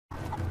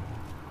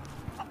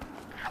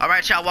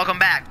Alright, y'all, welcome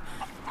back.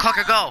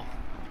 Clucker, go.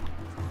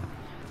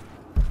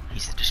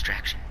 He's a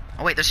distraction.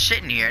 Oh, wait, there's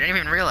shit in here. I didn't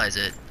even realize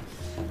it.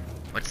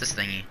 What's this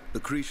thingy?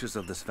 The creatures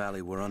of this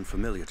valley were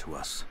unfamiliar to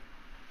us.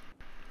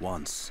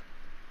 Once.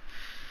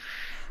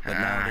 But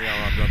now they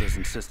are our brothers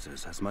and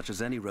sisters, as much as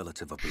any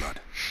relative of blood.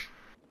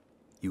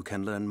 You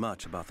can learn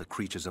much about the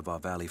creatures of our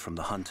valley from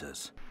the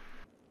hunters,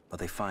 but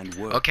they find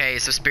work. Okay,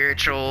 so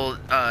spiritual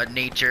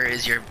nature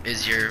is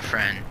your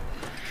friend.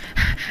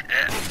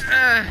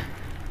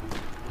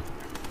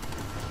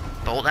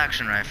 Bolt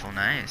action rifle,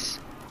 nice.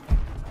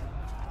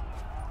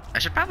 I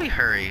should probably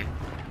hurry,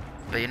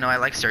 but you know I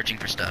like searching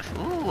for stuff.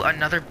 Ooh,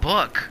 another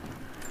book.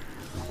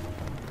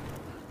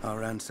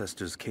 Our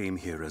ancestors came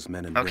here as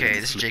men and women. Okay,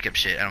 this is Jacob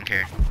shit. I don't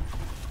care.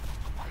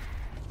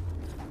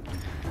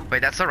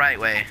 Wait, that's the right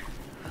way.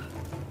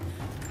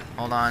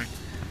 Hold on.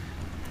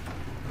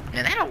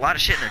 Man, they had a lot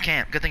of shit in their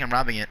camp. Good thing I'm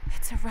robbing it.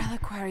 It's a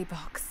reliquary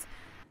box.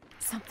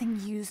 Something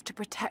used to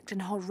protect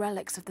and hold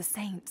relics of the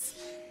saints.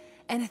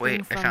 Anything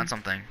Wait, from I found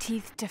something.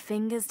 Teeth to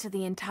fingers to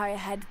the entire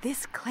head.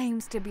 This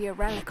claims to be a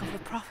relic of the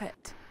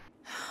Prophet.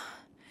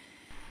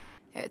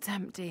 It's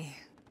empty.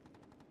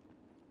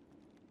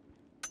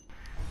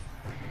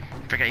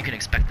 I forgot you can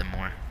expect them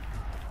more.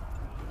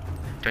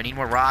 Do I need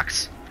more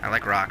rocks? I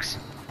like rocks.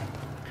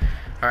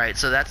 Alright,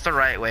 so that's the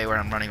right way where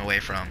I'm running away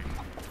from.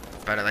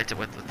 But I like to.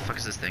 What the fuck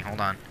is this thing?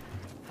 Hold on.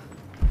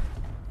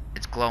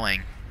 It's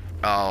glowing.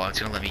 Oh, it's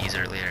gonna let me use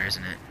it later,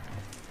 isn't it?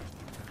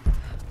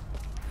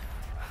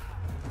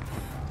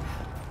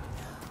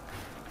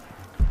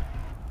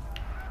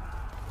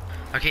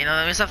 Okay, now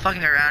let me stop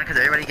fucking around because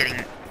everybody's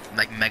getting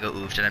like mega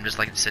oofed and I'm just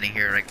like sitting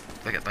here like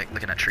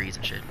looking at trees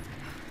and shit.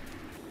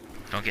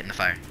 Don't get in the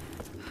fire.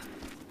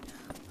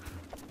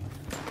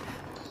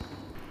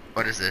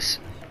 What is this?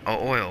 Oh,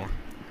 oil.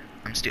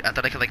 I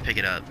thought I could like pick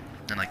it up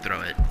and like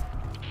throw it.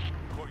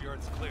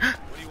 Courtyard's clear.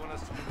 What do you want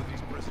us to do with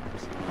these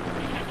prisoners?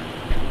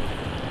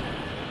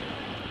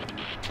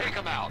 Take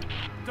them out.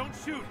 Don't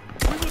shoot.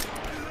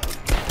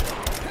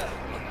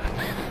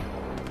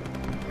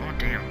 Oh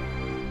damn.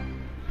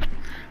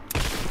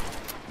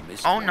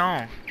 Oh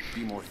no.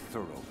 Be more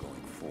thorough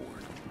going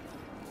forward.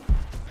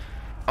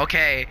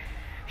 Okay,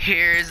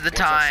 here's the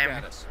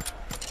time.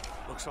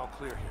 Looks all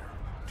clear here.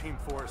 Team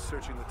 4 is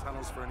searching the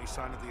tunnels for any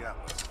sign of the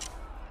Atlas.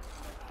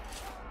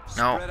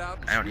 No,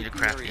 I don't need to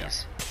craft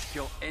these.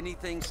 Kill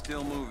anything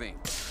still moving.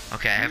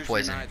 Okay, I have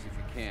poison. If you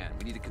can.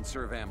 We need to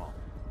conserve ammo.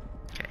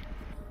 Okay.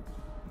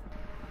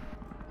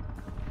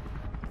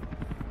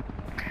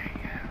 Okay,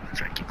 yeah, let's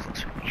try to get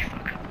closer.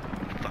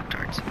 Fuck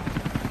darts.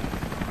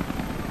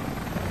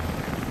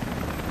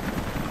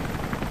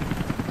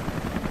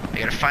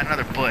 I gotta find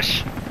another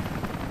bush.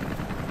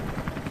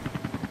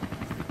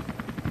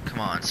 Come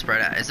on,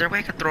 spread out. Is there a way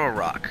I could throw a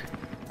rock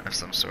of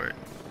some sort?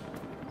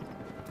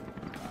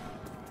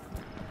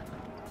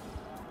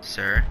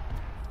 Sir?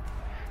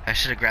 I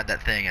should have grabbed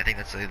that thing. I think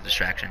that's a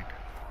distraction.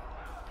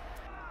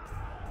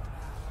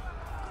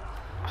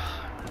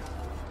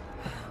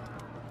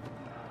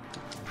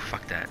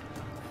 Fuck that.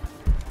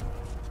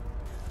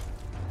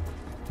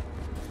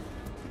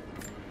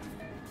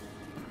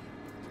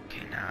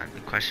 Okay, now the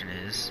question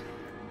is...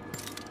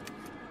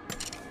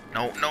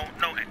 No.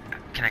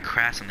 Can I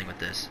craft something with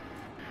this?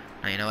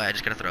 No, you know what? I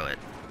just gotta throw it.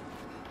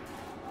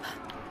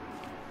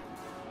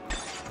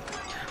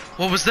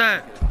 What was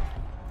that?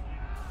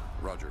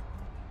 Roger.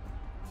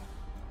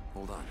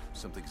 Hold on,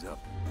 something's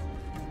up.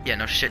 Yeah,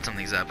 no shit,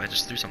 something's up. I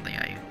just threw something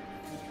at you.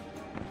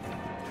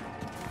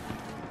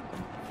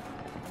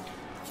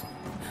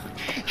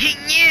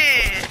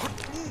 Yeah!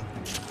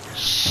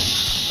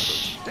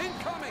 Shh.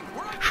 Incoming!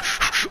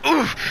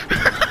 Oof!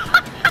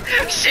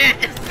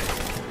 Shit!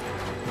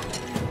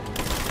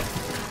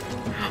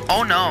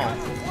 Oh no!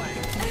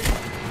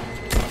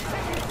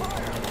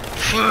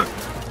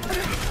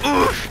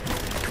 Oof!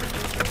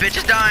 A bitch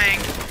is dying!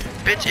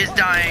 Bitch is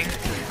dying!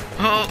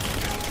 Oh!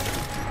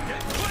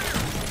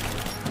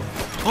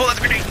 Oh, that's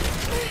a grenade!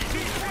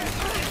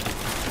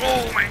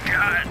 Oh my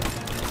god!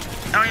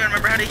 I don't even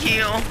remember how to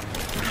heal.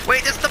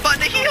 Wait, this is the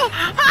button to heal!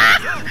 Ah!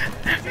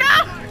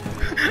 No!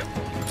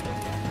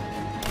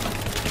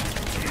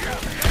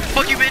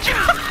 Fuck you, bitch!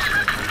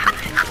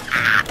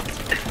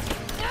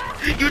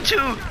 You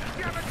too!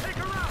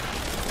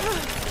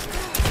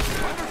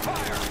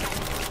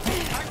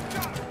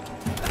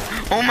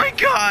 Oh my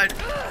god!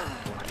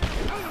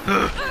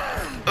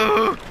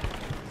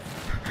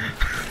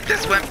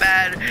 This went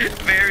bad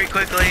very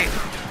quickly.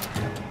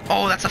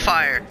 Oh, that's a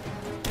fire.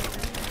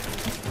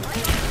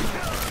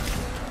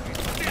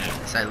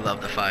 Yes, I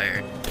love the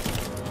fire.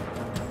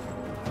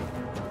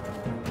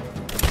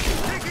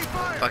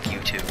 Fuck you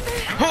too.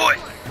 Hoi!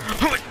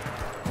 Hoi!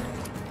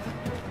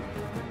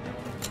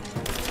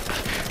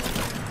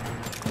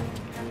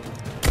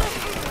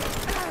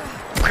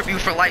 Crip you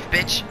for life,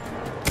 bitch.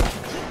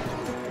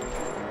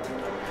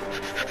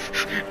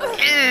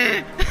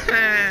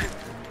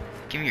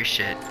 Give me your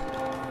shit.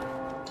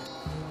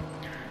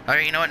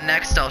 Alright, you know what?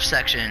 Next stealth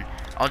section,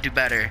 I'll do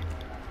better.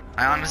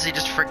 I honestly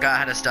just forgot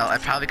how to stealth. I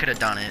probably could have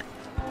done it.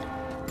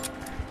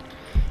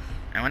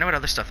 I wonder what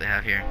other stuff they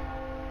have here.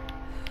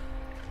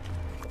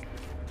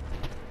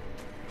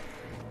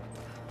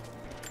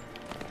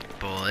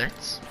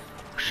 Bullets.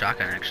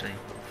 Shotgun, actually.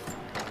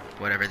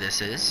 Whatever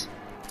this is.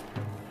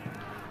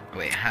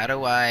 Wait, how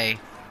do I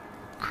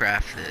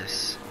craft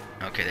this?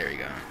 Okay, there we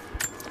go.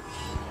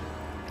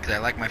 Because I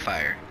like my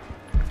fire.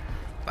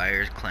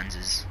 Fire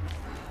cleanses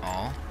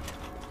all.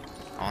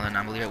 All the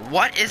non-believer.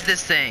 What is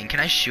this thing? Can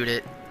I shoot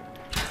it?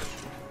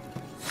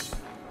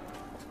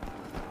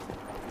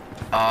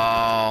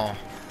 Oh,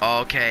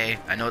 okay.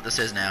 I know what this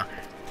is now.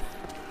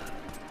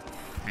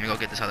 Let me go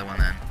get this other one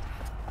then.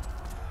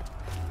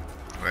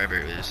 Wherever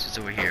it is. It's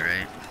over here,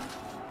 right?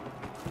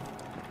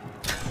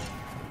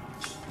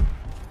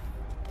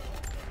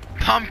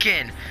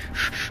 Pumpkin!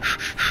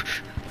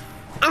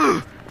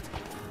 Ooh!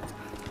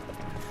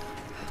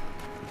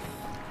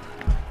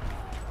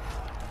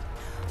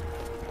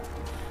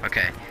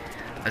 Okay.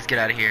 Let's get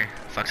out of here.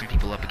 Fuck some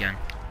people up again.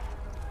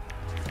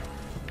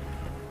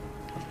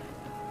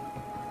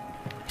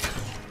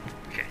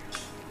 Okay.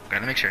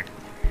 Gotta make sure.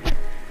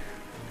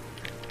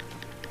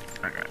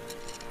 Alright.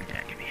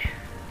 Yeah, give me.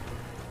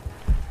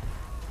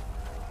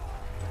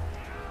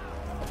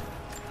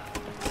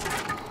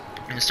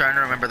 I'm starting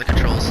to remember the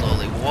controls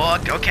slowly.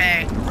 What?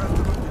 Okay.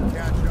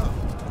 Catch up.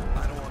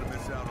 I don't want to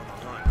miss out on the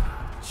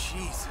hunt.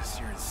 Jesus,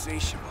 you're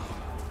insatiable.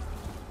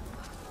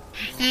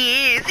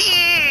 Yes,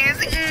 yes.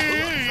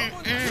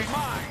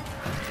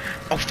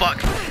 Oh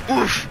fuck.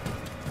 Oof.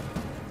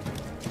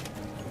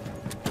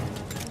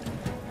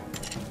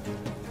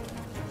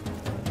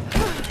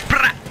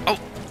 Brah. Oh.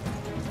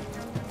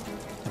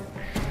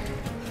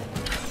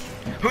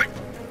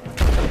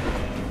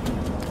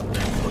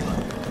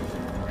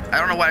 I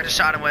don't know what I just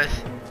shot him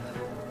with.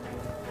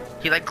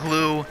 He like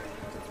glue.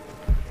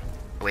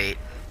 Wait.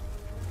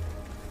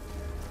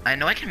 I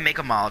know I can make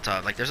a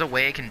Molotov. Like there's a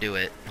way I can do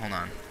it. Hold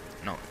on.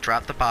 No,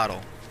 drop the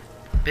bottle.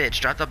 Bitch,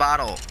 drop the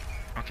bottle.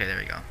 Okay, there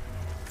we go.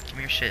 Give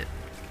me your shit.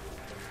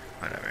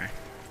 Whatever.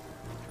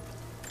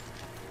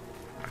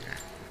 Okay.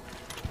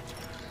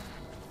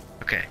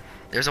 Okay.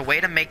 There's a way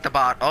to make the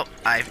bottle. Oh,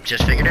 I've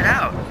just figured it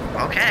out.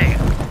 Okay.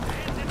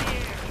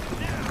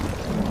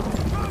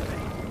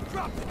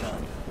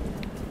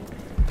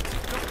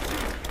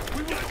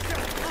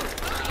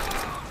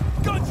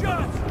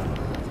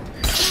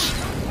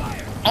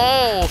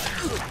 Oh!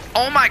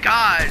 Oh my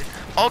god!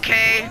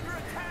 Okay.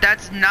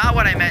 That's not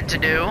what I meant to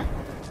do.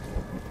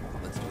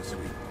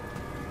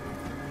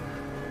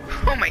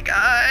 Oh my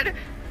god.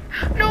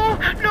 No,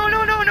 no,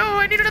 no, no, no.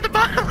 I need another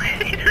bottle. I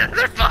need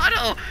another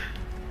bottle.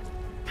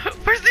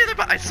 Where's the other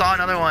bottle? I saw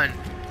another one.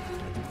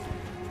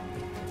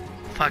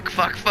 Fuck,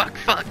 fuck, fuck,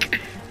 fuck.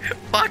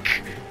 Fuck.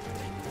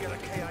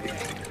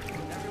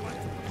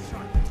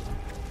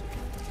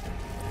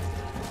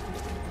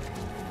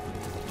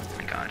 Oh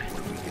my god.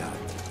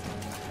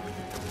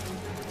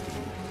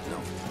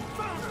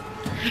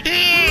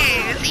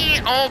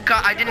 Oh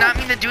god, I did not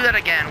mean to do that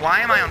again. Why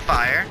am I on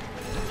fire?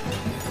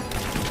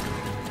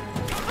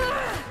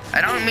 I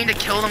don't mean to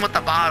kill them with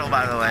the bottle,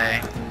 by the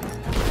way.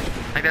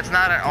 Like, that's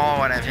not at all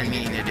what I've been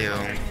meaning to do.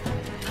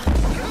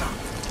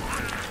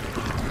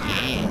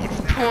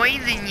 Yes,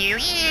 poison you.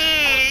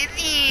 Yes,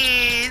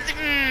 yes.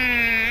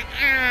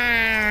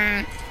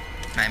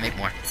 I make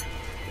more.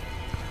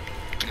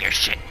 Give me your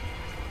shit.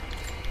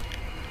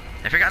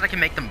 I forgot I can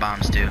make them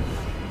bombs, too.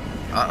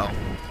 Uh-oh.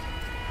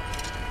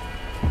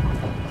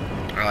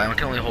 Oh, I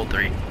can only hold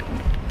 3.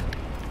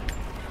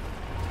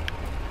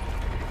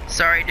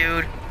 Sorry,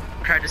 dude.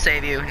 Tried to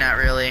save you. Not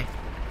really.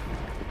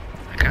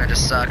 I kind of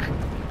just suck.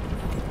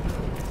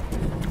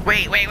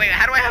 Wait, wait, wait.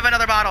 How do I have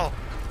another bottle?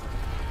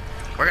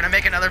 We're gonna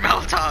make another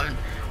Molotov.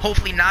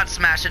 Hopefully not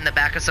smash it in the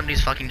back of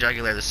somebody's fucking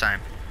jugular this time.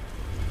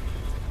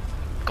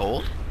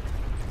 Gold?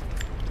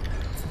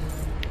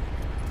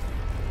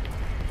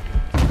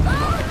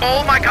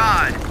 Oh my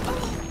god!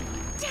 Oh,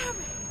 damn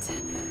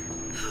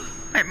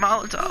it! My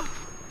Molotov.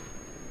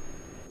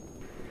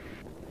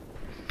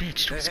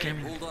 Bitch, don't scare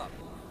me. Hold up.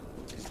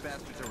 These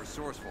bastards are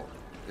resourceful.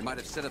 They might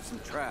have set up some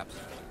traps.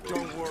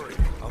 Don't worry,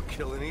 I'll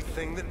kill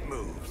anything that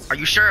moves. Are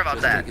you sure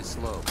about Just that? take it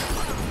slow.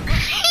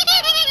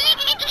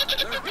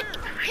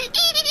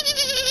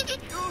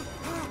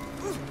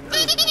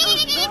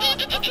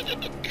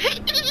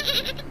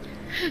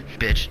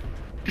 Bitch.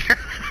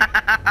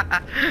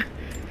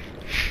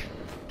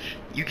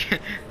 You can.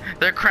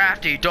 They're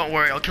crafty. Don't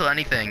worry, I'll kill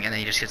anything. And then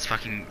he just gets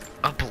fucking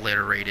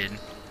obliterated.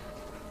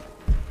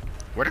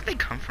 Where did they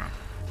come from?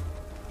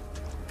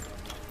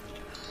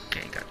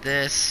 Okay, got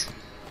this.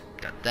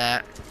 Got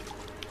that.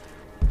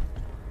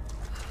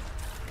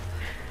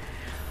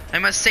 I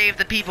must save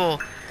the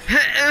people.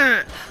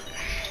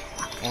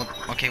 Well,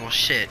 okay, well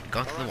shit.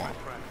 Go through the wall.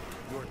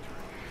 Your turn.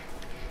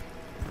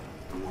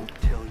 I won't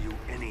tell you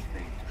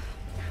anything.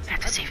 I have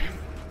to save him.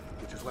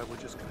 Which is why we're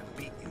just gonna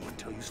beat you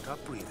until you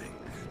stop breathing.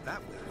 That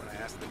way, when I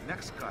ask the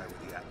next guy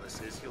where the Atlas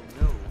is, he'll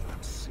know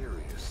I'm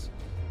serious.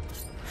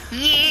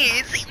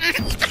 Yes.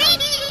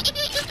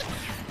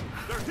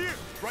 They're here,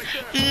 right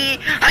there.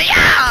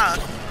 Yeah.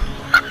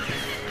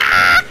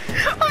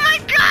 Oh my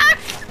god!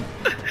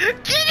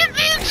 Get it,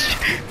 bitch!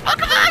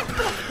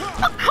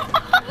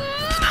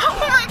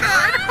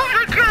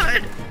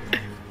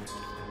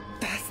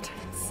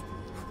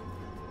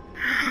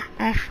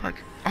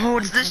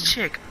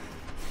 magic.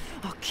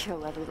 I'll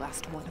kill every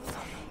last one of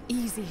them.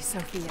 Easy,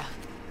 Sophia.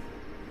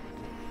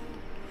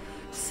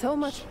 So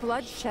much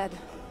bloodshed.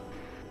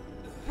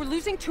 We're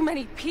losing too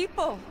many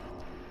people.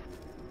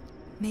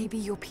 Maybe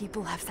your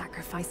people have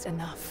sacrificed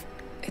enough.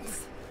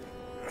 It's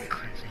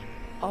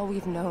all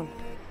we've known.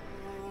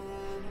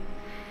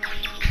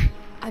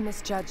 I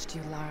misjudged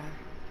you, Lara.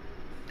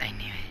 I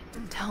knew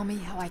it. Tell me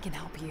how I can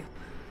help you.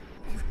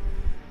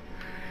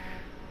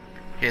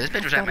 Yeah, this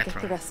bitch was at my Get the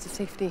throat. rest to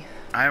safety.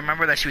 I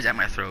remember that she was at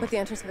my throat. But the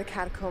entrance to the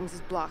catacombs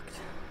is blocked.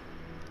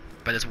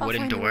 By this I'll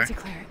wooden find a way door to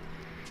clear it.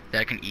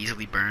 that I can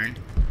easily burn.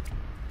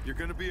 You're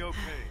gonna be okay.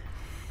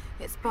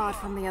 It's barred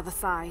from the other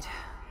side.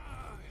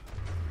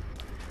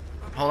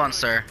 Hold on,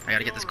 sir. I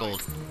gotta get this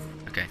gold.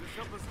 Okay.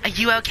 Are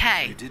you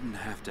okay? You didn't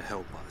have to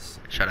help us.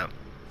 Shut up.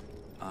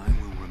 I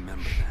will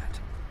remember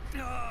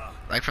that.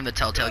 Like from the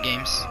Telltale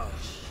games.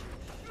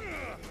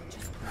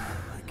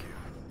 Thank you.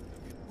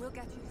 We'll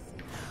get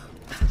you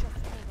safe. Just hold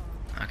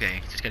on.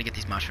 Okay, just gotta get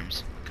these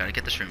mushrooms. Gotta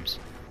get the shrooms.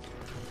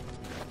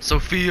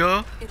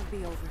 Sophia! It'll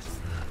be over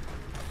soon.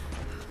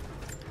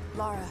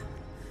 Lara,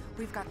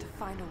 we've got to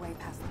find a way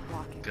past the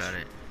blockage. Got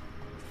it.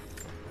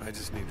 I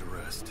just need to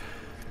rest.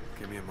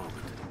 Give me a moment.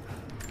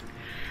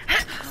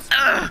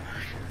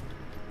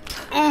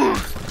 Ooh!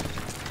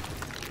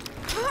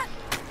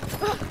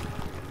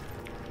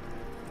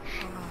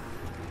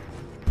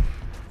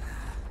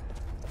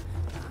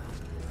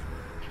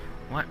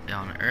 What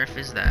on earth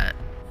is that?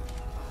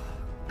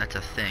 That's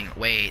a thing.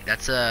 Wait,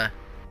 that's a...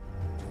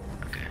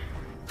 Okay.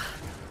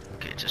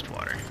 Okay, just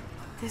water.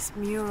 This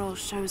mural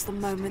shows the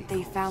moment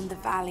they found the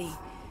valley.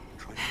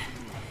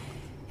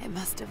 It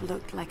must have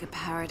looked like a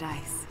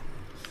paradise.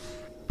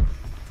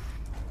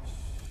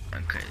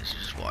 Okay, this is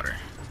just water.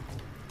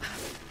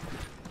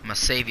 I'm gonna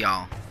save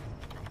y'all.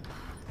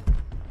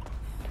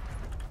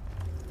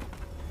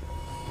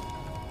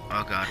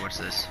 Oh god, what's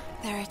this?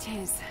 There it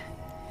is.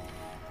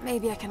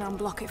 Maybe I can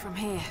unblock it from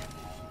here.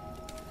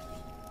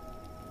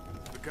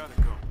 The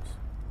catacombs.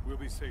 We'll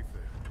be safe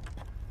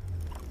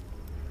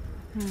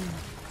there.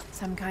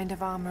 Some kind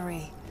of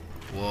armory.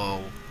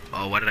 Whoa.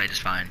 Oh, what did I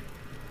just find?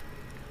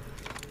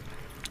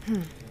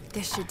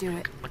 This should do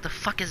it. What the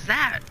fuck is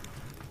that?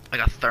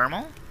 Like a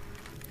thermal?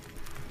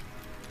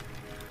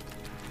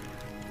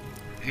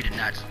 You did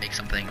not just make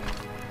something.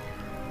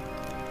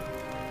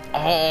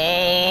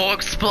 Oh,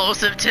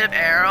 explosive tip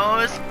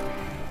arrows?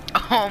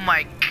 Oh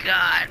my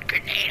god,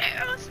 grenade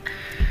arrows?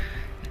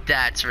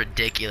 That's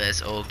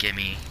ridiculous. Oh,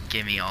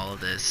 gimme all of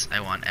this. I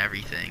want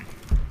everything.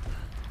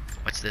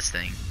 What's this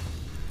thing?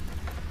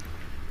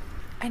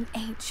 An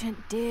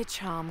ancient deer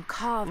charm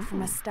carved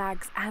from a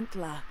stag's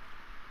antler.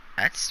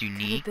 That's Could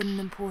unique. have been an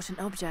important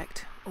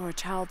object or a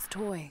child's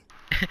toy.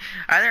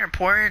 Either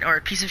important or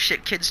a piece of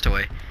shit kid's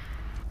toy.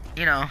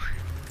 You know,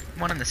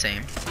 one and the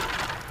same.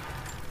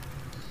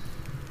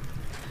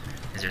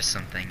 Is there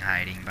something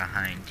hiding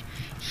behind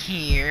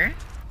here?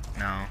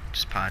 No,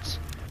 just pots.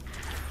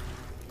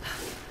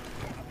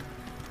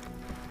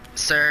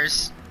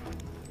 Sirs.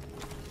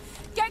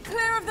 Get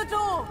clear of the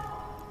door!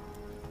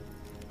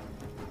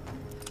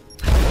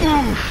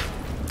 Oof.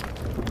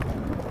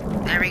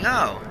 There we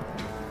go.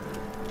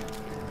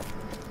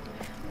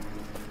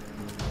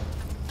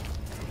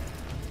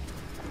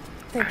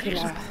 Thank you,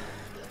 Lara.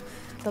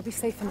 They'll be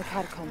safe in the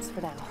catacombs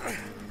for now.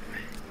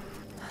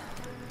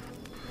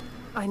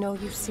 I know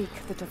you seek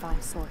the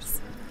divine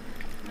source,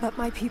 but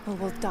my people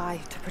will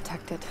die to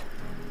protect it.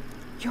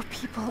 Your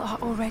people are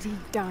already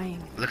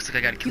dying. Looks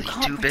like I gotta kill You you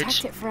can't too, protect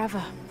bitch. it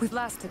forever. We've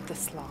lasted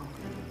this long,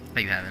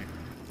 No, you haven't.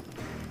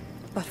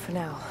 but for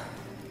now,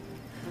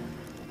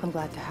 I'm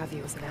glad to have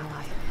you as an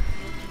ally.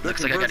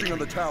 Looks like I gotta kill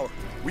you. tower.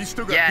 We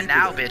still got Yeah, people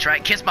now, there. bitch,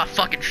 right? Kiss my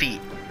fucking feet.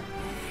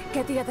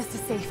 Get the others to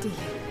safety.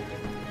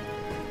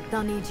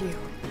 They'll need you.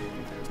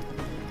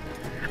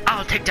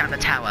 I'll take down the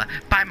tower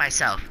by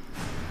myself.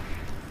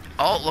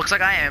 Oh, looks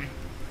like I am.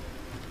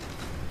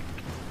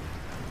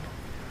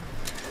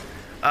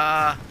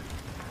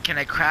 Can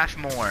I craft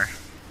more?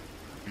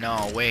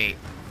 No, wait.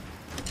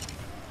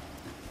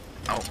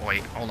 Oh,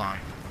 wait, hold on.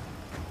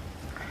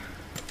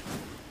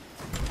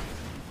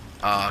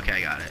 Oh, okay,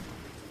 I got it.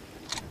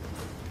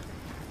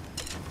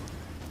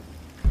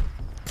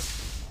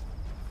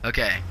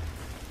 Okay.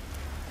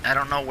 I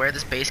don't know where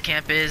this base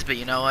camp is, but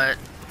you know what?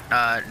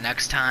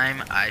 Next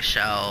time I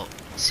shall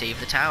save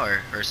the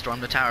tower, or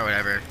storm the tower,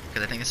 whatever,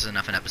 because I think this is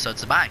enough an episode,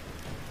 so bye.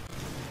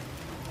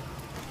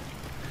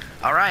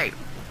 Alright.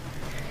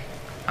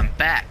 I'm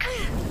back.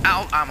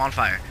 Ow, I'm on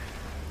fire.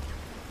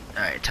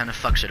 Alright, time to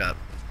fuck shit up.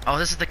 Oh,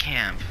 this is the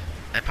camp.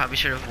 I probably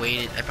should have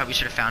waited. I probably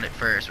should have found it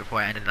first before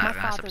I ended that My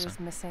last father episode. is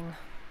missing.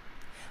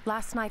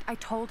 Last night I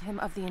told him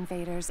of the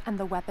invaders and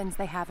the weapons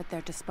they have at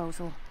their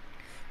disposal.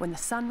 When the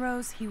sun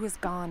rose, he was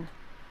gone.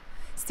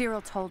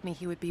 Cyril told me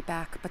he would be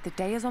back, but the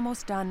day is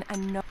almost done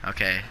and no...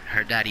 Okay,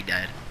 her daddy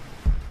died.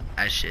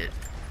 As shit.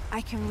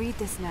 I can read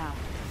this now.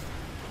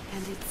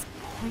 And it's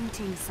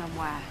pointing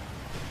somewhere.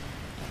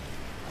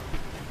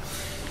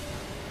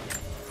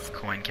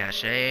 Coin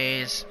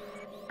caches.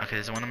 Okay,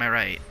 there's one on my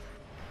right.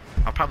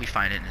 I'll probably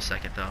find it in a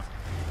second though.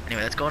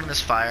 Anyway, let's go into this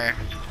fire.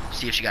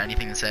 See if she got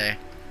anything to say.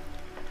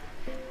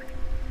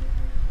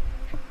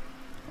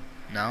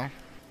 No?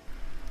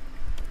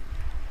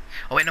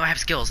 Oh wait, no, I have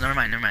skills. Never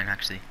mind,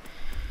 actually.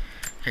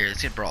 Here,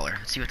 let's get Brawler.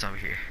 Let's see what's over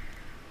here.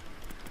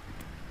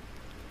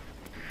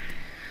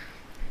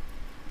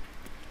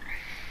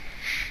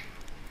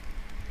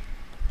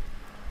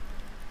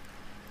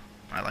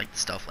 I like the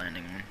stealth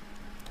landing one.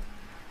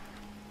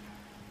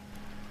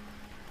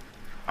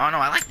 Oh no,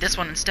 I like this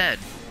one instead.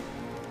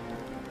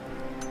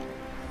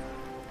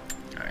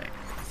 Alright.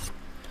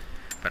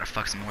 Better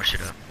fuck some more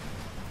shit up.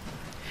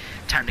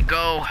 Time to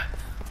go!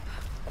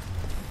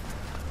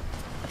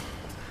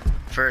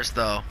 First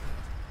though,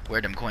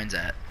 where them coins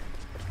at?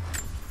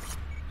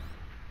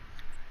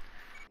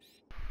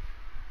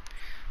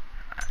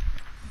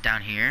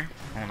 Down here?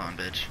 Hold on,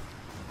 bitch.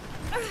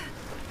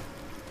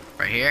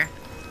 Right here?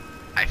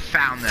 I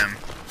found them.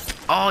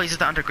 Oh, these are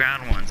the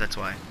underground ones, that's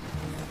why.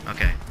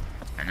 Okay.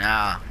 And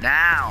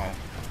now,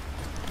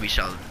 we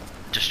shall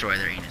destroy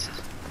their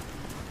anuses.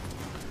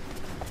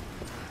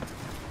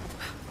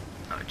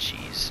 Oh,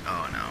 jeez.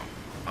 Oh, no.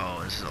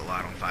 Oh, this is a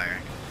lot on fire.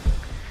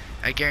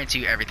 I guarantee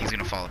you everything's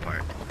gonna fall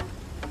apart.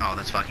 Oh,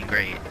 that's fucking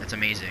great. That's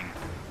amazing.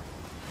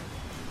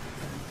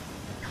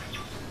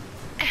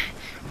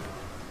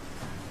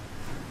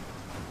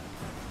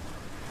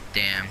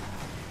 Damn.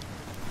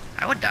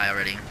 I would die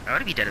already. I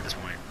would be dead at this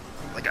point.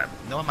 Like,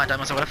 no one might die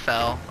unless I would have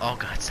fell. Oh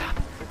god, stop.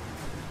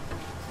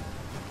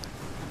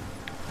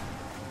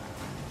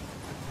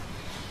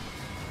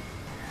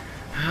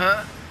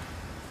 Huh?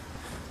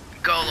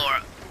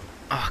 Galore.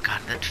 Oh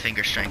god, that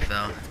finger strength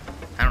though.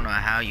 I don't know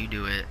how you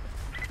do it.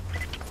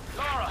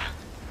 Laura,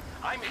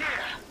 I'm here,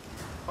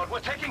 but we're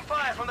taking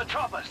fire from the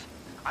choppers.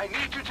 I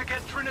need you to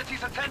get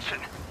Trinity's attention.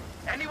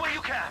 Any way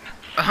you can.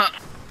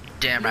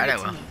 Damn right I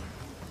will.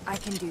 I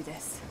can do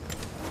this.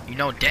 You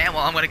know damn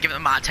well I'm gonna give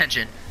them my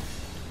attention.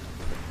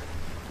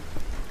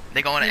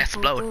 They're going to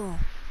explode.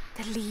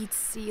 The lead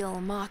seal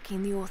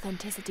marking the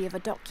authenticity of a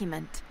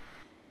document.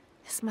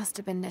 This must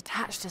have been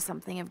attached to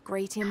something of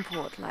great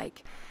import,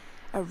 like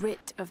a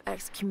writ of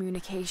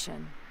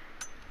excommunication.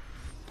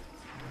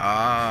 Oh,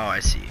 I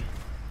see.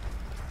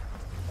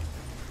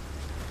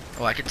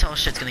 Oh, I can tell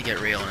shit's gonna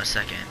get real in a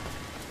second.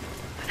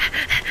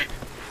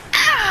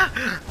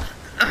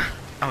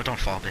 Oh, don't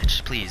fall,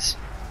 bitch, please.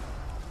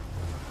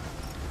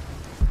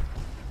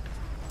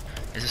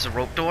 Is this a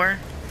rope door?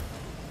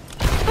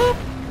 Boop.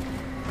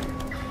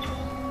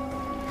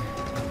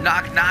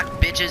 Knock, knock,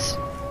 bitches.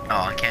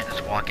 Oh, I can't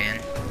just walk in.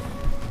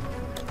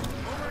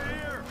 Over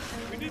here.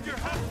 We need your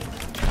help.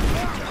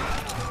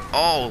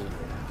 Oh.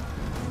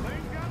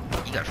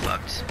 You got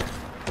fucked.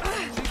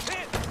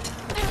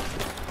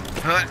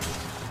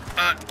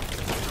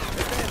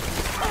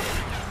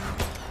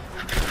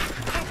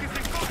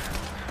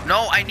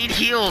 No, I need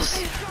heals.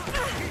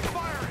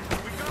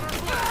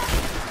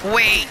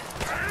 Wait.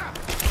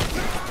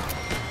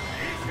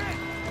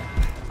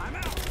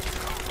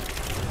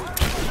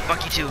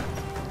 Fuck you too.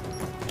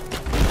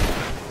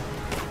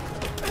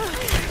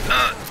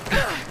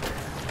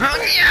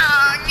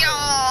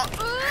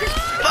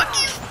 Fuck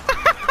you.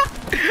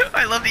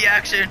 I love the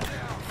action.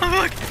 Oh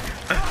fuck.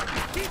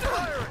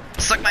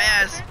 Suck my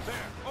ass.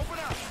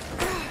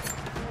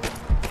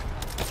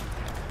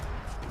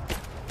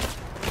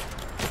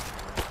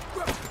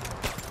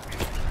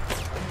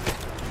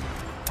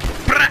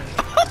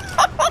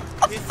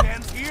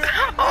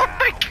 Oh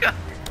my god.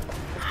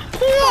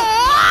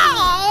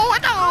 Whoa,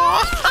 no.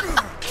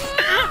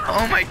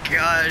 Oh my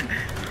god.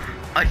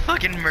 I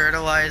fucking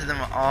murderized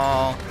them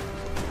all.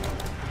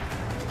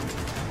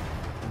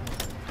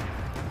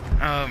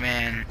 Oh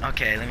man.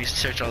 Okay, let me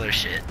search all their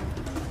shit.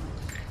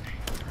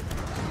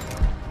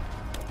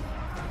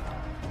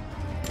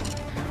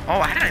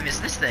 Oh, how did I miss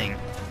this thing?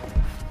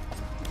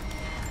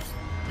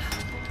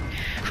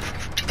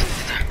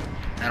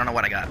 I don't know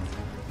what I got.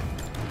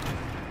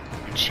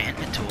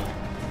 Enchantment tool.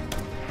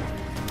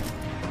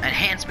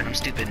 Enhancement, I'm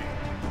stupid.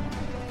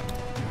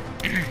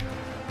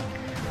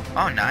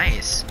 Oh,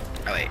 nice.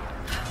 Oh, wait.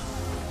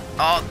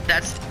 Oh,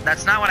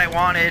 that's not what I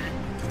wanted.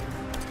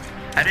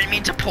 I didn't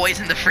mean to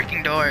poison the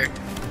freaking door.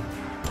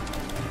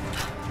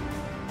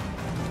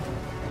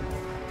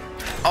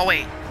 Oh,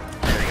 wait.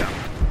 There we go.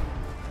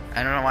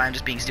 I don't know why I'm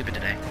just being stupid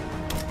today.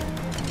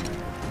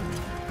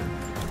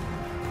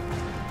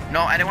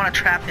 No, I didn't want to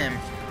trap him.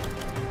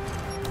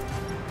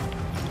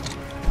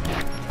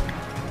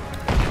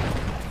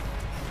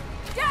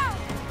 Down!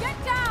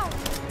 Get down!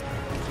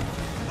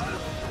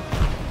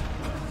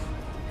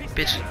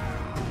 Bitch.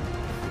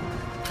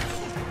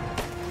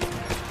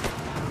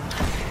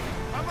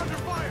 I'm under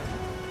fire.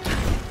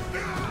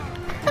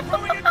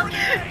 Throwing a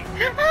grenade.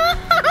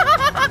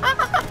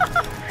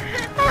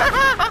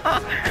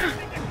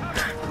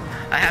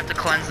 I have to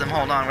cleanse them.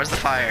 Hold on. Where's the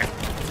fire?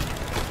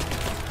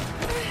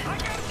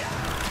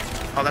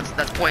 Oh,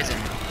 that's poison.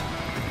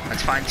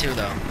 That's fine too,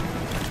 though.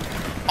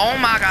 Oh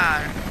my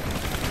god.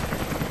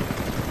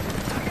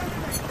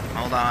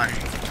 Hold on.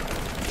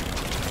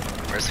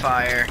 Where's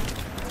fire?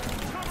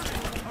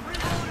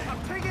 I'm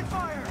taking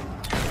fire.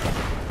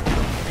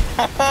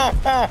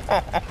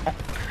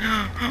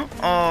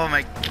 Oh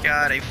my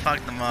god, I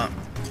fucked them up.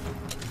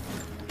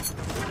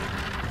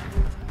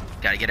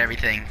 Gotta get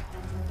everything.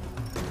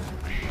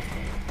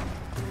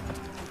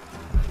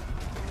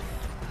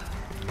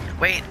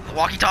 Wait,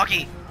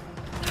 walkie-talkie.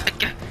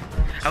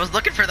 I was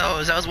looking for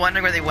those. I was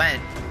wondering where they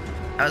went.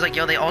 I was like,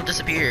 yo, they all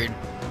disappeared.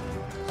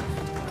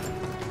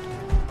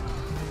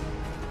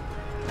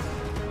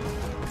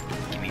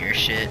 Give me your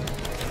shit.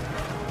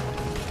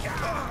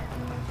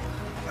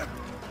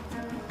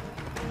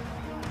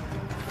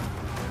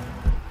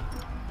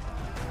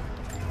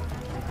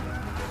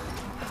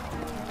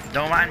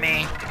 Don't mind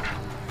me.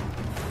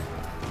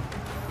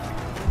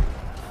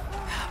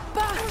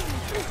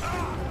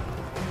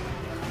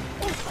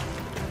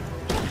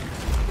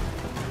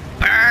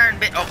 Burn,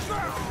 bitch. Oh.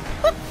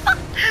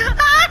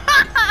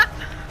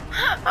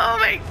 Oh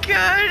my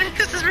god,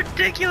 this is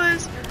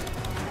ridiculous.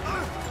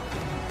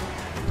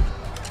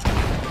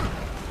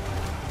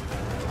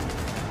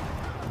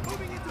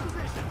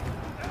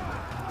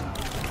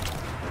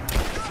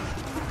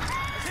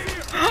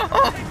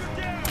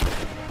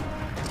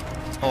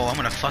 Oh, I'm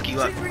gonna fuck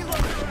you up.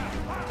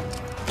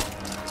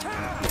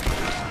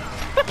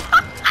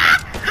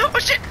 Oh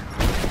shit!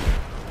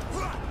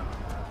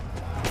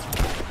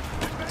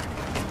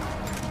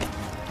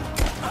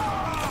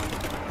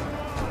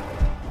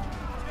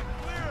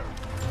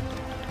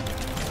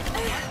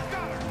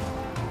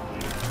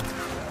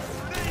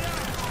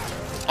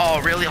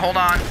 Oh, really? Hold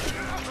on.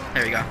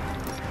 There we go.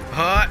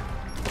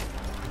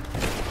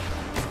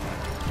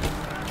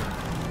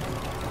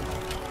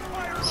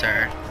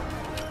 Sir.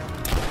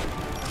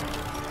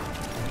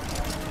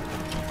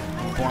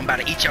 Oh, I'm about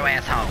to eat your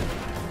ass home.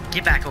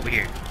 Get back over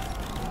here.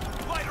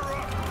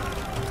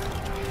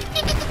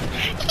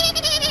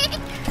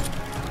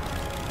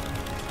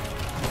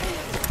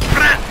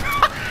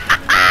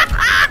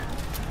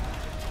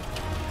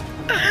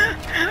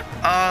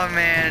 Oh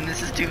man,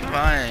 this is too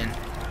fun.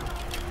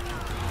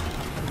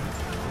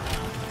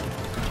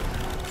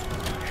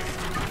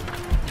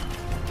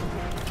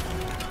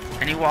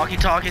 Any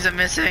walkie-talkies I'm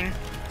missing?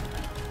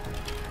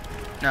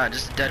 No,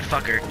 just a dead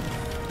fucker.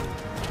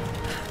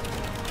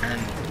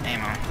 And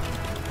ammo.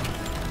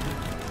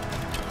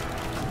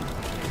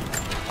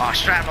 Oh,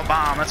 shrapnel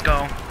bomb, let's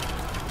go.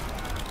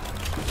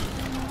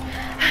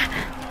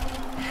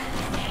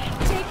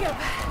 Jacob,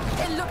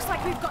 it looks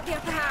like we've got the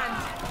upper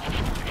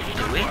hand.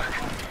 Do we?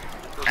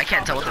 I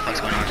can't tell what the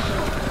fuck's going on.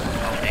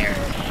 Oh, there.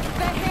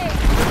 They're hit.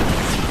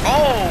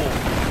 Oh!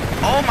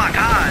 Oh my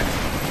god!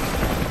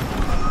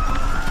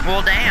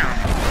 Well, damn.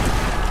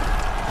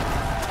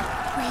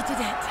 We did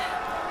it.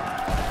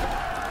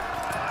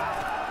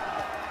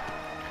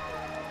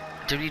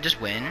 Did we just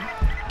win?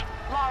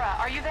 Lara,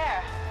 are you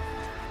there?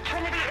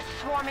 Trinity is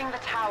swarming the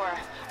tower.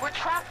 We're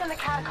trapped in the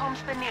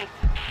catacombs beneath.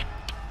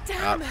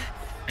 Damn! I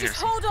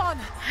Just gotta hold on.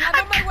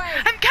 I'm on my way.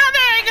 I'm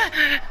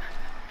coming!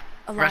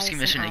 Elias Rescue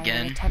mission and I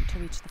again. will attempt to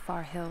reach the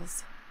far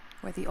hills,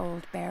 where the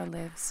old bear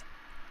lives.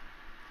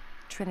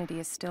 Trinity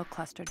is still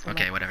clustered below.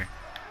 Okay, whatever.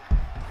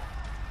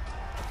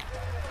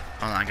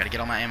 Hold on, I gotta get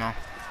all my ammo.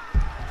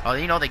 Oh,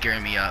 you know they're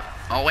gearing me up.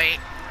 Oh, wait.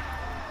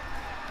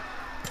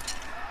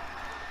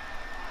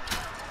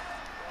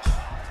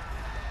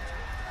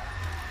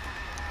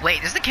 Wait,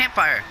 this is the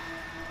campfire.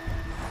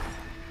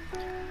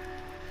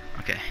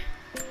 Okay.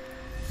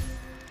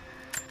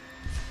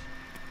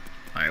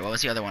 Alright, what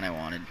was the other one I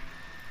wanted?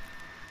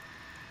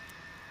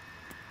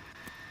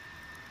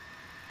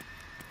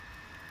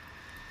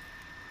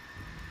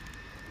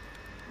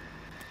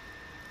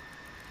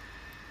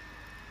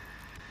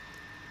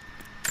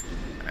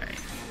 Alright.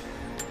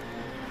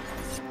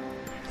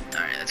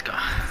 Alright, let's go.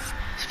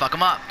 Let's fuck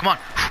them up. Come on.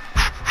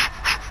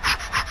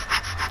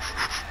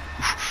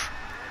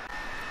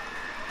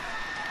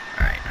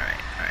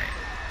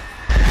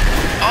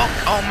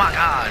 Oh my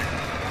god.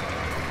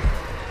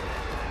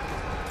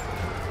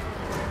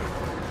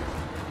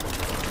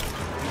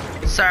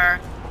 Sir.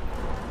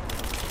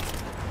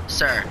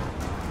 Sir.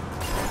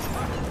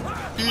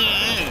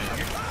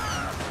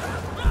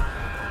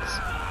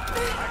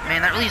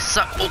 Man, that really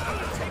sucks. Oh.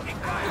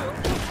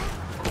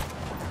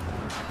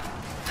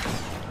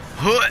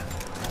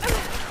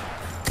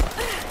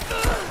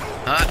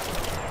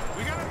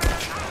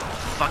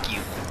 Fuck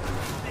you.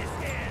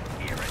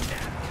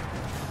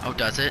 Oh,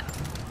 does it?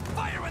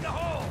 Fire in the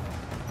hole!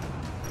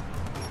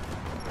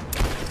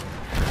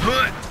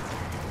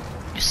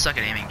 You suck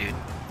at aiming, dude.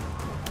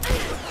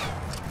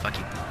 Fuck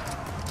you.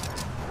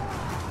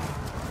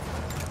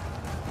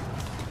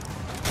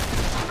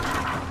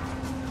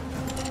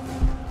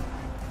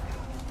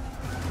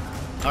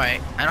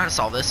 Alright, I know how to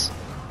solve this.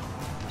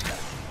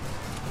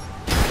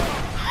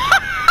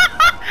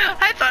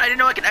 I thought I didn't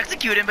know I could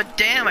execute him, but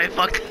damn, I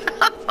fucked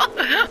up.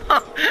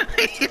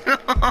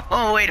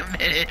 Oh, wait a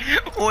minute.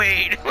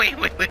 Wait.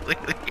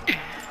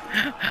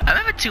 I'm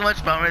having too much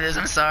fun with this,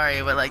 I'm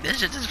sorry, but like, this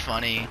shit's just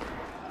funny.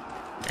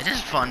 It's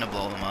just fun to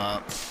blow them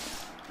up.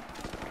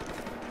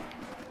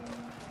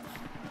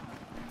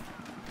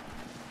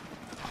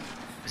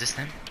 Is this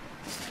them?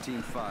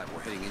 Team 5,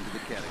 we're heading into the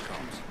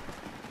catacombs.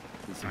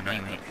 Need Oh, some no,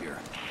 you backup ain't. here.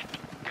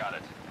 Got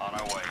it. On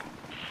our way.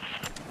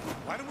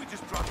 Why don't we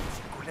just drop some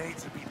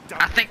grenades and be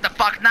done? I think the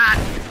fuck not.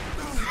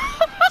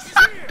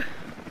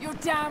 You're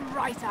damn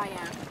right I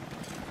am.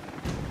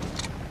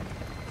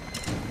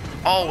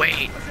 Oh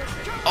wait.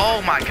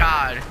 Oh my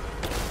god.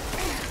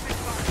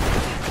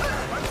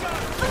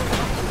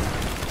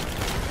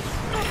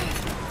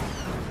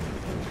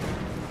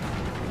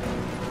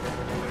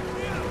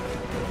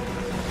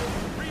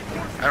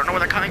 I don't know where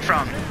they're coming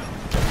from.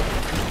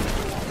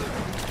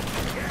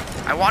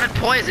 I wanted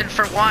poison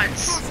for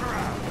once.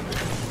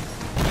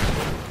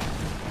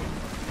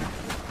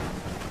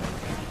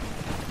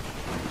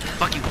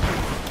 Fuck you.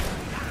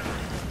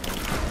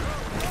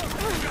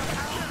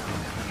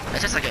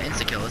 That's just like an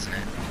insta-kill, isn't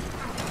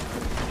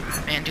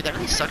it? Man, dude, that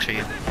really sucks for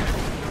you.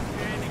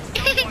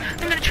 I'm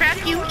gonna trap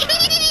you.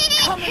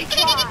 Come and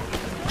try.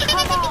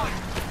 Come on.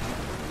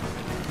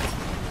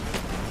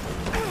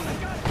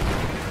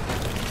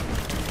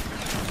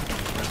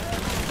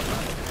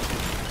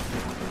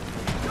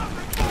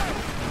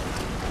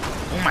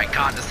 Oh my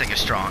god, this thing is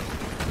strong.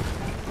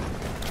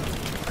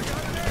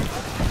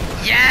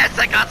 Yes,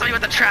 I got somebody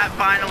with the trap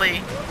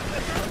finally.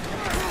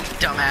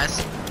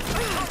 Dumbass.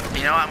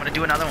 You know what? I'm gonna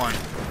do another one.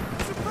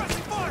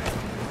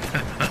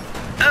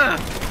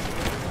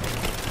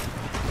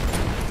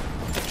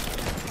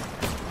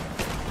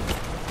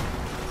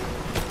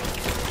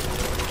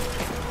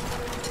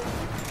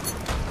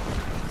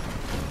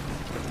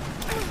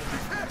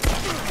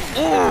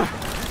 Ooh.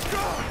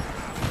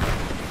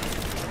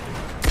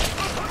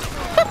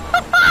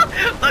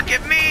 Look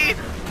at me!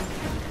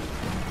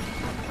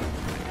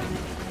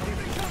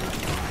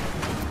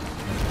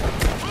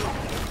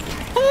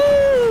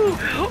 Ooh!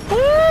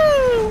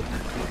 Ooh!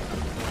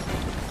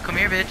 Come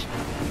here, bitch.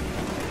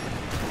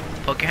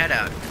 Poke your head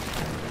out.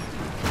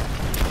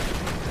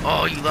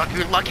 Oh,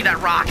 you're lucky that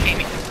rock hit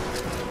me.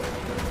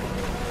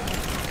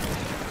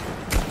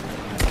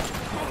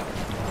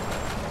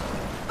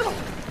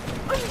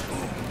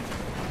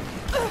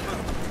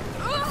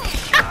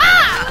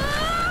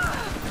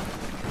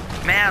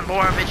 Man,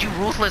 Laura, bitch, you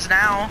ruthless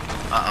now.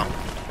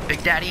 Uh-oh.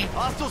 Big Daddy.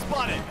 Hostile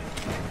spotted.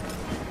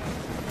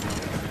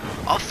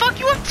 I'll fuck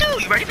you up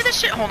too. You ready for this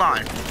shit? Hold on.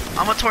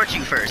 I'm gonna torch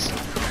you first.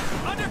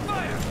 Under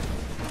fire.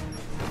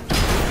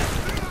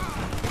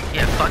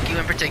 Yeah, fuck you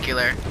in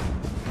particular.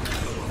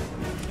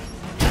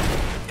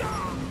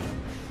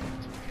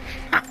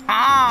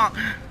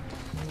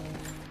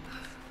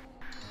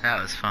 That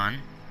was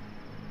fun.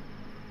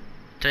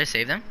 Did I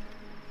save them?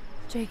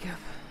 Jacob.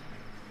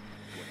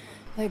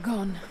 They're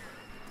gone.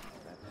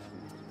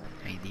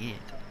 I did.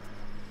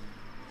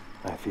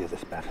 I fear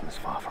this battle is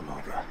far from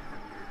over.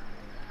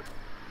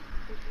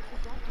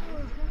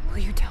 Will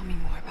you tell me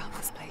more about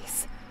this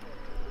place?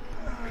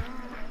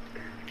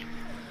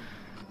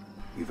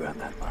 You've earned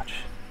that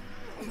much.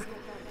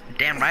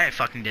 Damn right I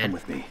fucking Come did.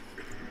 with me.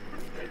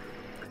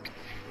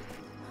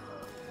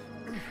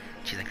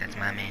 She's like, that's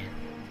my man.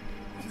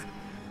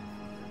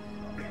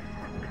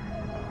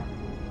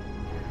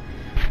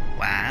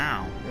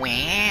 Wow.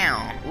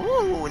 Wow.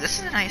 Ooh, this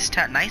is a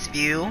nice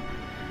view.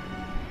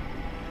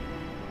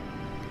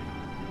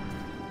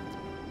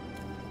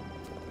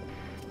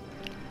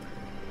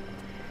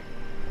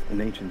 In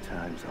ancient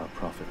times, our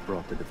prophet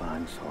brought the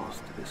divine source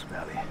to this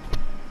valley.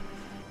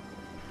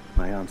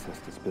 My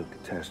ancestors built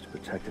Katesh to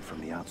protect it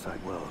from the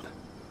outside world.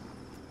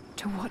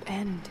 To what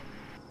end?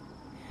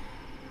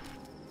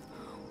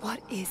 What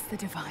is the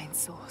divine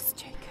source,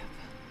 Jacob?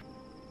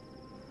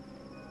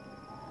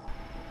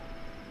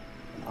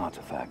 An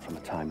artifact from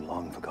a time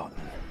long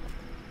forgotten.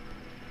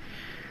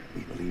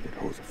 We believe it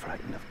holds a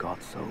fragment of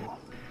God's soul.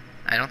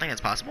 I don't think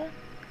it's possible.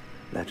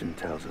 Legend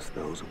tells us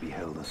those who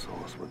beheld the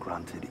source were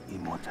granted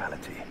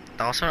immortality.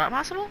 Also not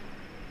possible?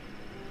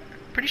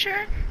 Pretty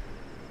sure?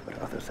 But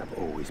others have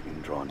always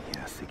been drawn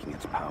here, seeking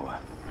its power.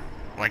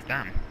 Like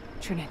them.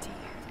 Trinity.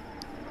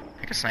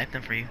 I can snipe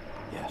them for you.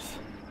 Yes.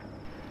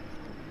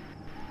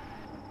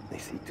 They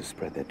seek to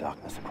spread their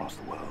darkness across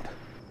the world.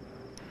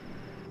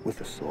 With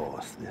the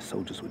source, their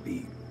soldiers would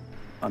be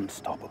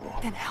unstoppable.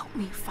 Then help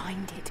me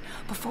find it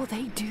before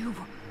they do.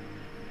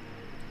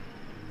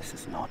 This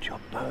is not your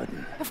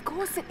burden. Of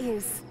course it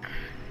is.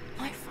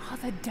 My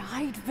father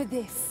died for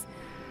this.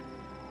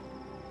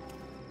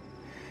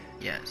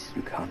 Yes.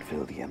 You can't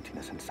fill the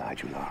emptiness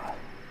inside you, Lara.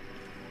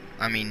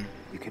 I mean,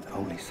 You can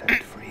only set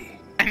it free.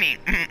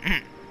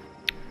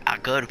 I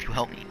could if you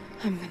help me.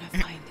 I'm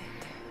gonna find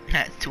it.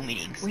 That's 2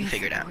 meetings. You With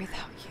figure it or out.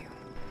 without you.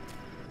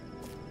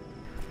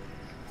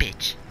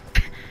 Bitch.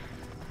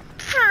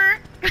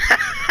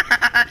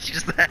 She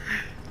just.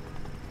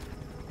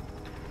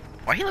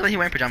 Why he look like he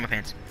wearing pajama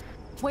pants?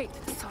 Wait,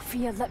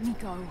 Sophia, let me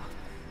go.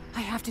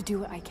 I have to do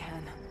what I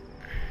can.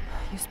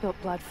 You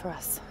spilt blood for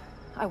us.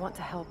 I want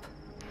to help.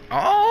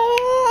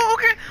 Oh,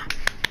 okay.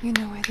 You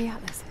know where the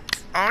Atlas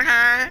is?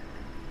 Okay.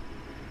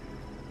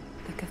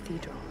 The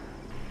cathedral.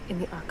 In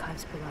the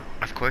archives below.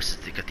 Of course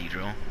it's the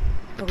cathedral.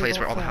 The But we place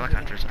where all won't the fail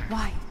helicopters here. are.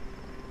 Why?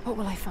 What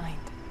will I find?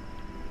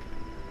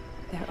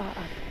 There are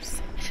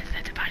others. This is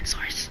the divine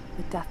source.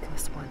 The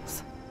deathless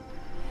ones.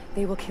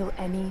 They will kill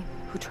any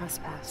who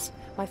trespass.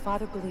 My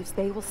father believes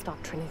they will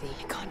stop Trinity.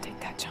 I can't take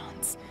that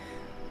chance.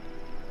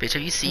 Bitch,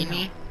 have you seen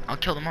me? I'll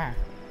kill them all.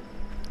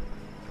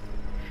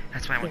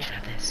 That's why I want you to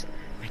have this.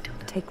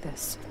 Matilda. Take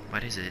this.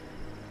 What is it?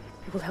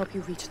 It will help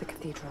you reach the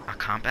cathedral. A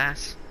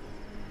compass?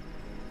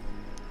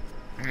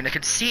 I mean, I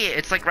can see it.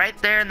 It's like right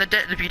there in the...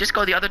 if you just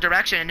go the other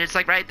direction, it's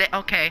like right there.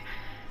 Okay.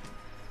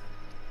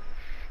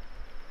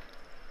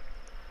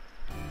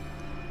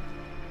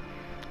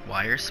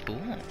 Wire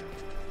spool.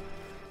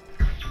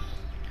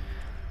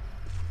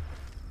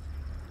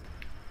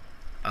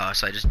 Oh,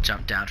 so I just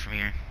jumped down from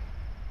here.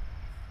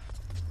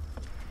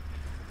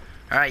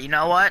 Alright, you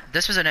know what?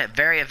 This was a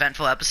very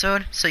eventful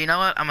episode. So you know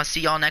what? I'm gonna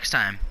see y'all next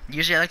time.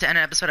 Usually I like to end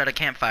an episode at a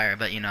campfire,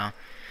 but you know,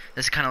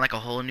 this is kind of like a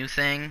whole new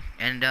thing.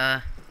 And,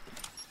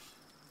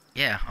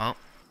 yeah. Oh,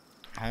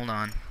 hold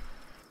on.